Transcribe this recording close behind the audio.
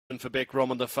For Beck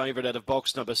Roman, the favourite out of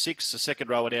box number 6, the second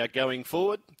row now going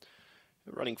forward.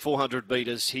 We're running 400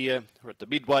 metres here. We're at the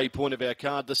midway point of our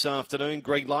card this afternoon.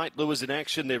 Green light, Lures in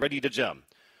action, they're ready to jump.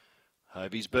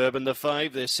 Hovey's Bourbon the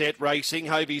fave, they're set racing.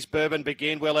 Hovey's Bourbon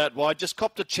began well out wide, just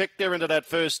copped a check there into that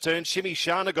first turn. Shimmy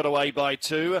Shana got away by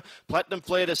 2. Platinum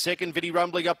Flare to second, Vinny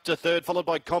Rumbling up to third, followed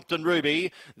by Compton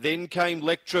Ruby. Then came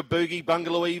Lectra Boogie,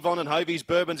 Bungalow Yvonne, and Hovey's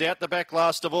Bourbon's out the back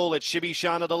last of all. It's Shimmy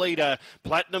Shana the leader.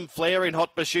 Platinum Flare in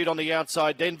hot pursuit on the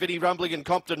outside, then Vinny Rumbling and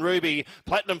Compton Ruby.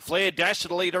 Platinum Flare dashed to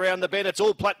the lead around the bend. It's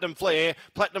all Platinum Flare.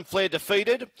 Platinum Flare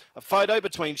defeated. A photo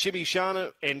between Shimmy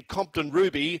Shana and Compton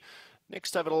Ruby.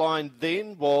 Next over the line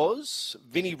then was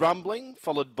Vinny Rumbling,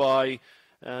 followed by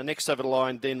next over the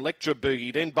line then Lectra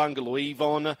Boogie, then Bungalow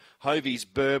Yvonne, Hovey's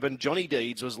Bourbon. Johnny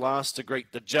Deeds was last to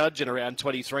greet the judge in around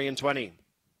 23 and 20.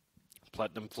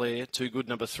 Platinum Flare, too good,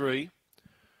 number 3.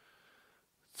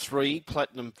 3,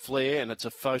 Platinum Flare, and it's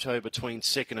a photo between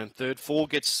second and third. 4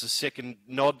 gets the second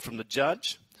nod from the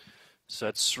judge. So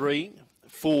it's 3,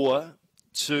 4,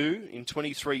 2 in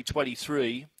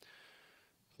 23-23.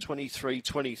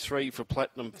 23-23 for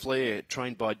Platinum Flare,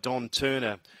 trained by Don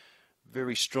Turner.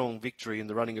 Very strong victory in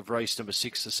the running of race number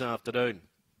 6 this afternoon.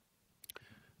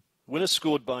 Winner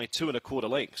scored by 2 1/4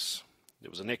 lengths. There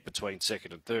was a neck between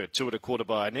second and third. 2 1/4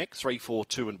 by a neck, 3, 4,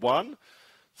 2 and 1.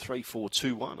 3, 4,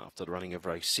 2, 1 after the running of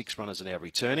race 6. Runners are now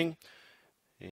returning.